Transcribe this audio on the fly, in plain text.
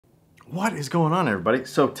What is going on, everybody?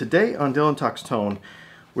 So today on DylanTalksTone,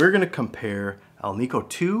 we're going to compare Alnico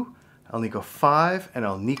 2, Alnico 5, and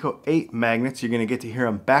Alnico 8 magnets. You're going to get to hear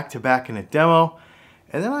them back to back in a demo.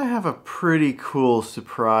 And then I have a pretty cool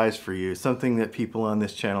surprise for you, something that people on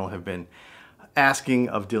this channel have been asking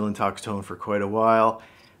of DylanTalksTone for quite a while.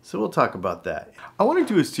 So we'll talk about that. I want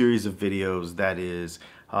to do a series of videos that is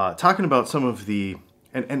talking about some of the,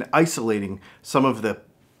 and isolating some of the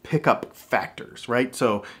pickup factors, right?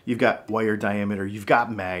 So you've got wire diameter, you've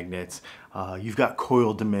got magnets, you've got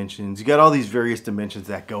coil dimensions, you got all these various dimensions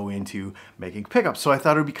that go into making pickups. So I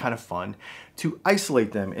thought it would be kind of fun to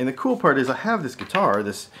isolate them. And the cool part is I have this guitar,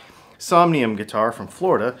 this Somnium guitar from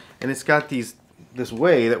Florida, and it's got this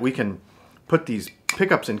way that we can put these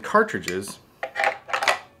pickups in cartridges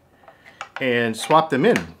and swap them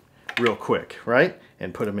in real quick, right?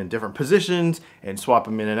 And put them in different positions and swap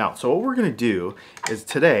them in and out. So what we're gonna do is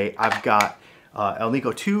today I've got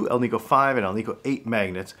Alnico 2, Alnico 5, and Alnico 8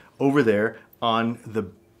 magnets over there on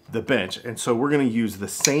the bench. And so we're gonna use the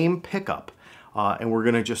same pickup and we're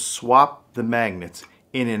gonna just swap the magnets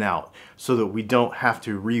in and out so that we don't have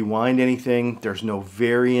to rewind anything. There's no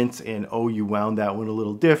variance in, oh, you wound that one a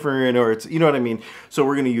little different, or it's, you know what I mean? So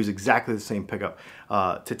we're gonna use exactly the same pickup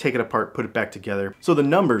to take it apart, put it back together. So the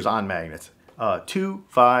numbers on magnets, 2,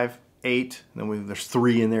 5, 8, and then there's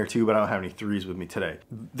 3 in there too, but I don't have any 3s with me today.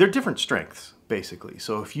 They're different strengths, basically.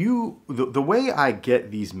 So if you, the way I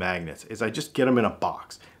get these magnets is I just get them in a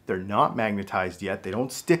box. They're not magnetized yet. They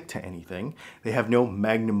don't stick to anything. They have no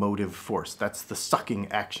magnemotive force. That's the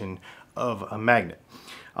sucking action of a magnet.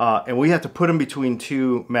 And we have to put them between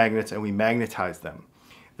two magnets and we magnetize them.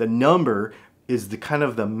 The number is the kind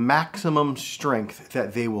of the maximum strength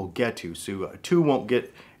that they will get to. So a 2 won't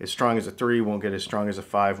get as strong as a 3, won't get as strong as a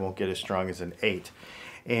 5, won't get as strong as an 8.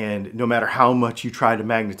 And no matter how much you try to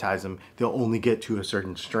magnetize them, they'll only get to a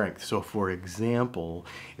certain strength. So for example,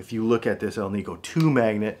 if you look at this Alnico 2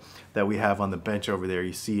 magnet that we have on the bench over there,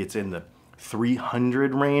 you see it's in the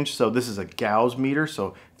 300 range. So this is a Gauss meter,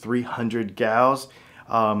 so 300 Gauss.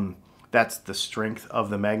 That's the strength of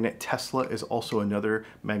the magnet. Tesla is also another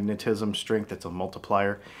magnetism strength that's a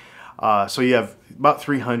multiplier. So you have about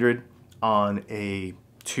 300 on a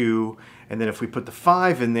 2, and then if we put the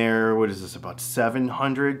 5 in there, what is this, about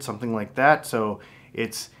 700, something like that. So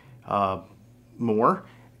it's more.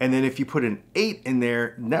 And then if you put an 8 in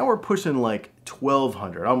there, now we're pushing like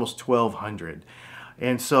 1200, almost 1200.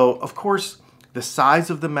 And so of course the size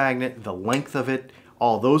of the magnet, the length of it,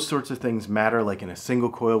 all those sorts of things matter. Like in a single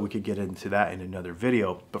coil, we could get into that in another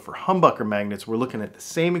video. But for humbucker magnets, we're looking at the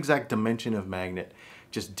same exact dimension of magnet,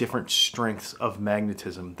 just different strengths of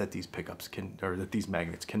magnetism that these pickups can, or that these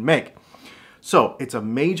magnets can make. So it's a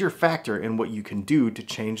major factor in what you can do to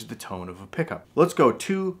change the tone of a pickup. Let's go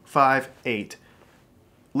 2, 5, 8.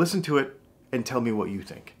 Listen to it and tell me what you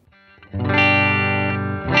think.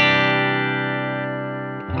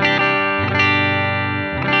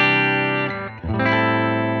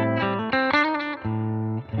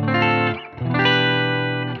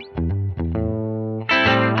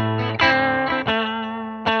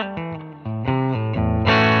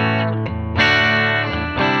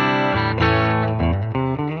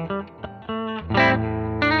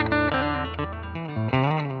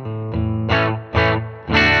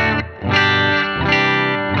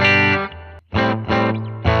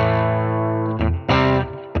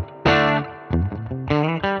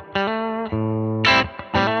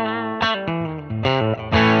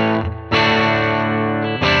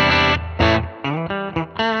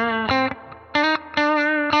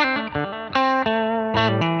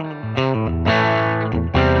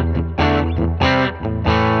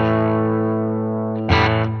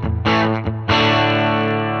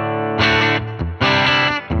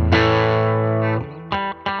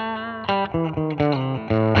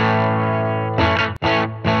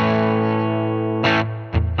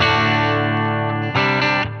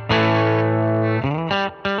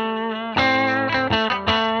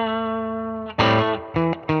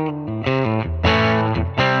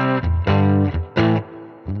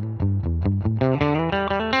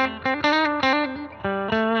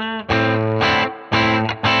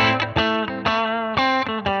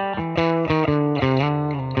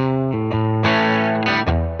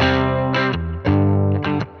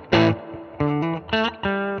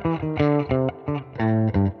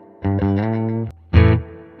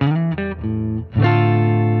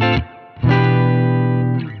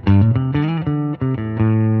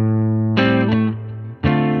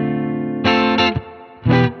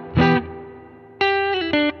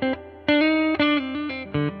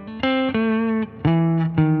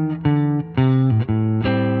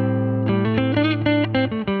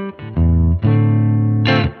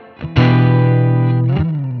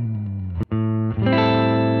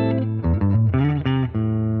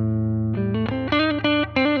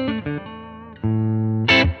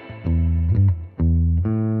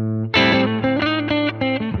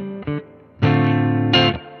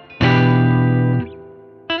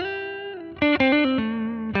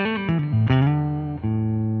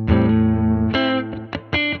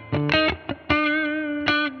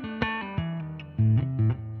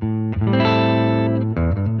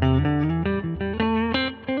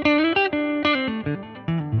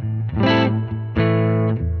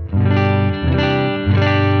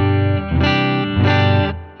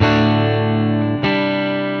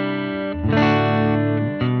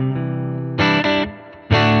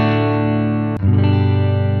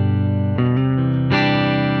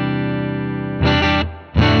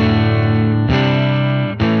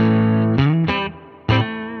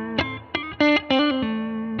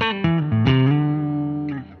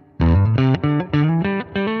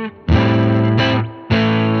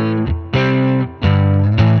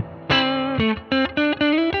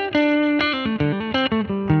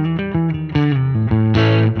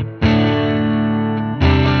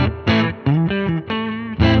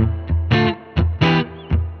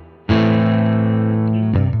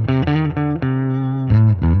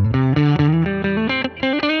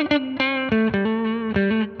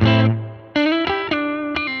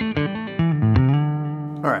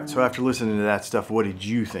 right, so after listening to that stuff, what did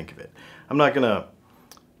you think of it? I'm not gonna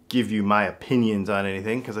give you my opinions on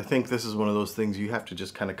anything because I think this is one of those things you have to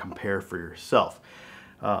just kind of compare for yourself.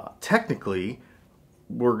 Technically,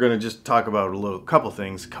 we're gonna just talk about a couple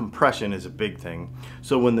things. Compression is a big thing.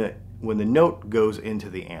 So when the note goes into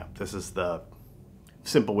the amp, this is the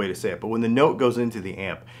simple way to say it, but when the note goes into the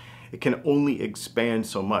amp, it can only expand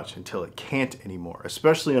so much until it can't anymore,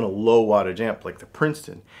 especially on a low wattage amp like the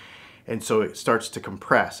Princeton. And so it starts to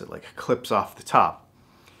compress, it like clips off the top.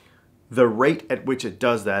 The rate at which it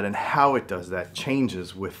does that and how it does that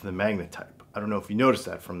changes with the magnet type. I don't know if you noticed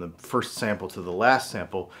that from the first sample to the last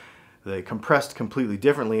sample, they compressed completely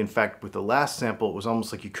differently. In fact, with the last sample, it was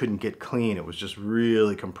almost like you couldn't get clean. It was just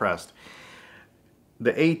really compressed.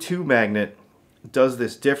 The A2 magnet does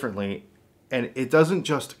this differently, and it doesn't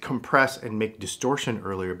just compress and make distortion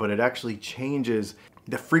earlier, but it actually changes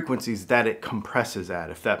the frequencies that it compresses at,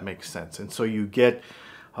 if that makes sense. And so you get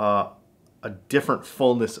a different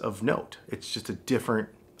fullness of note. It's just a different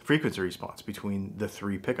frequency response between the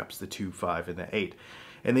three pickups, the 2, 5, and the 8.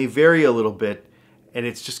 And they vary a little bit, and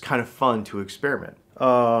it's just kind of fun to experiment.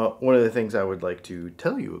 One of the things I would like to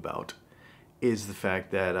tell you about is the fact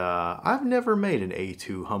that I've never made an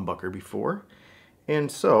A2 humbucker before.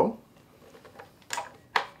 And so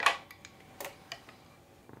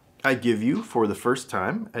I give you, for the first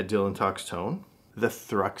time at Dylan Talks Tone, the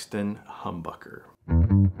Thruxton Humbucker.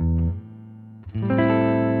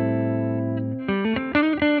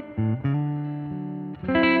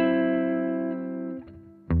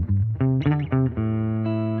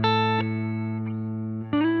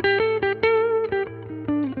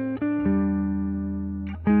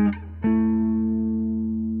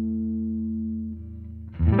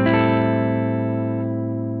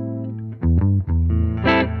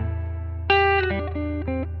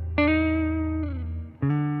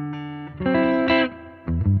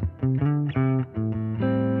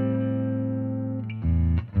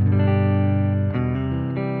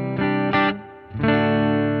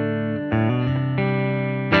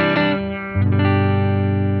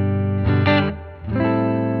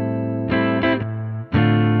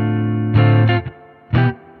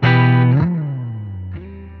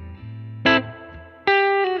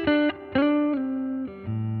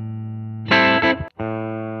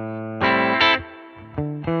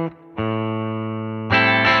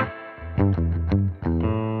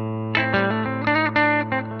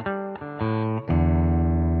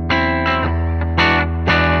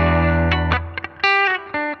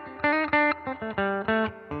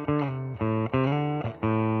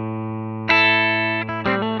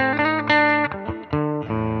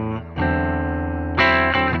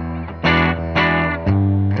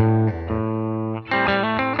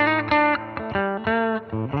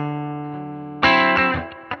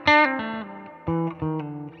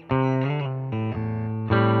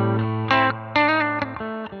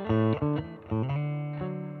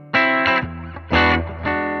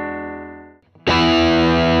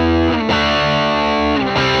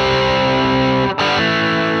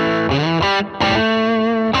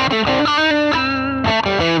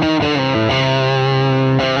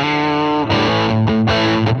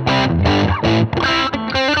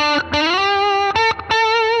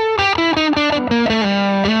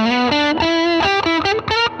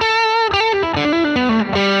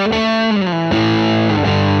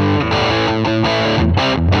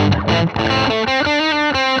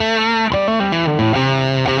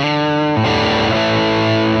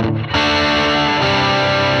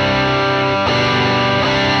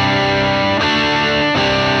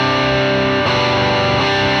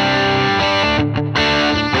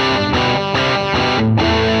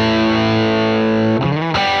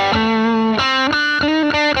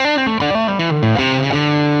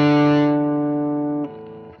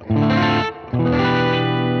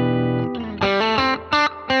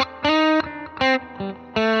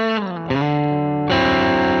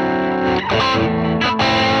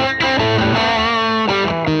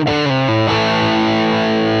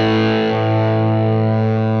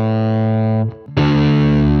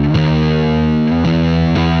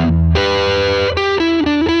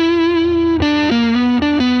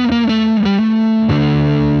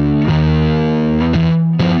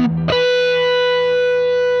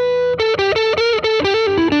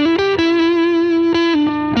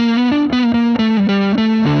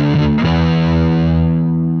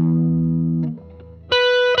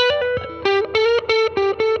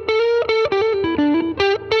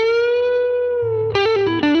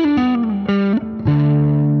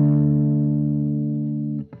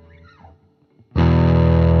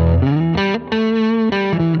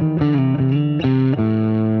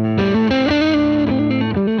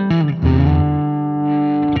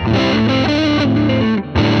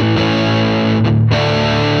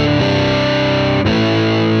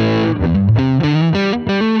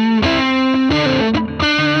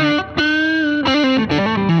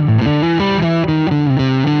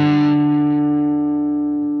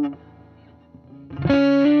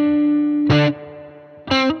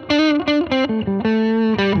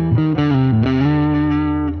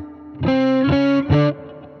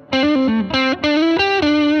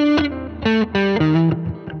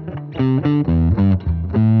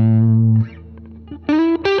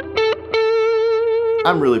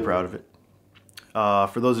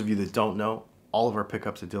 For those of you that don't know, all of our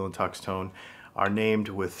pickups at DylanTalksTone are named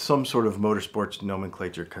with some sort of motorsports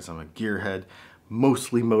nomenclature because I'm a gearhead,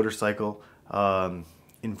 mostly motorcycle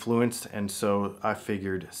influenced, and so I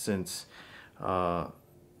figured since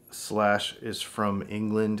Slash is from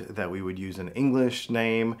England that we would use an English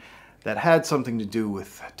name that had something to do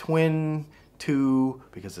with Twin 2,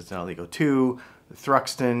 because it's an Alnico 2, the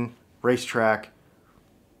Thruxton, racetrack,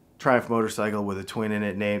 Triumph motorcycle with a twin in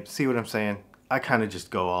it name. See what I'm saying? I kind of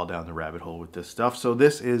just go all down the rabbit hole with this stuff. So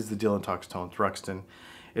this is the DylanTalksTone Thruxton.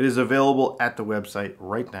 It is available at the website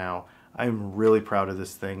right now. I'm really proud of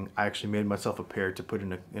this thing. I actually made myself a pair to put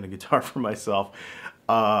in a guitar for myself.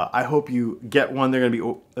 I hope you get one. They're going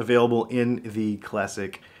to be available in the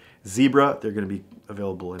classic zebra. They're going to be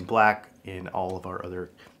available in black, in all of our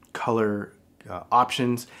other color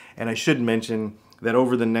options. And I should mention that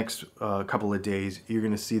over the next couple of days, you're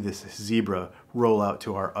going to see this zebra roll out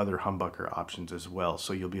to our other humbucker options as well.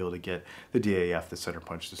 So you'll be able to get the DAF, the center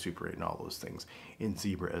punch, the Super 8, and all those things in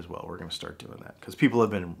zebra as well. We're going to start doing that because people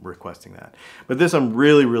have been requesting that. But this I'm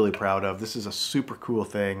really, really proud of. This is a super cool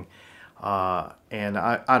thing. And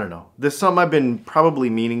I don't know. This is something I've been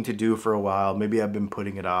probably meaning to do for a while. Maybe I've been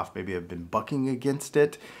putting it off. Maybe I've been bucking against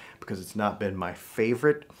it because it's not been my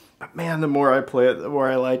favorite. But man, the more I play it, the more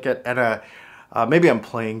I like it. And maybe I'm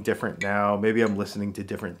playing different now. Maybe I'm listening to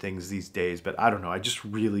different things these days. But I don't know. I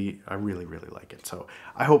really like it. So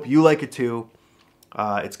I hope you like it too.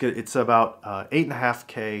 It's good. It's about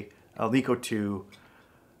 8.5K Alnico 2.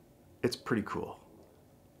 It's pretty cool.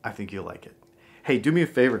 I think you'll like it. Hey, do me a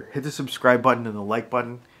favor. Hit the subscribe button and the like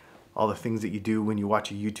button. All the things that you do when you watch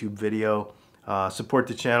a YouTube video. Support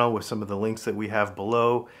the channel with some of the links that we have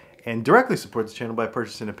below. And directly support the channel by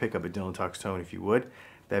purchasing a pickup at DylanTalksTone if you would.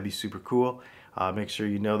 That'd be super cool. Make sure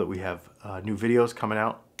you know that we have new videos coming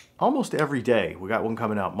out almost every day. We got one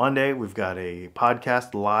coming out Monday. We've got a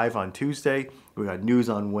podcast live on Tuesday. We got news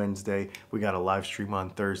on Wednesday. We got a live stream on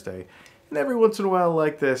Thursday. And every once in a while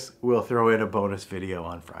like this, we'll throw in a bonus video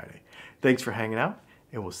on Friday. Thanks for hanging out,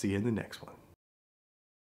 and we'll see you in the next one.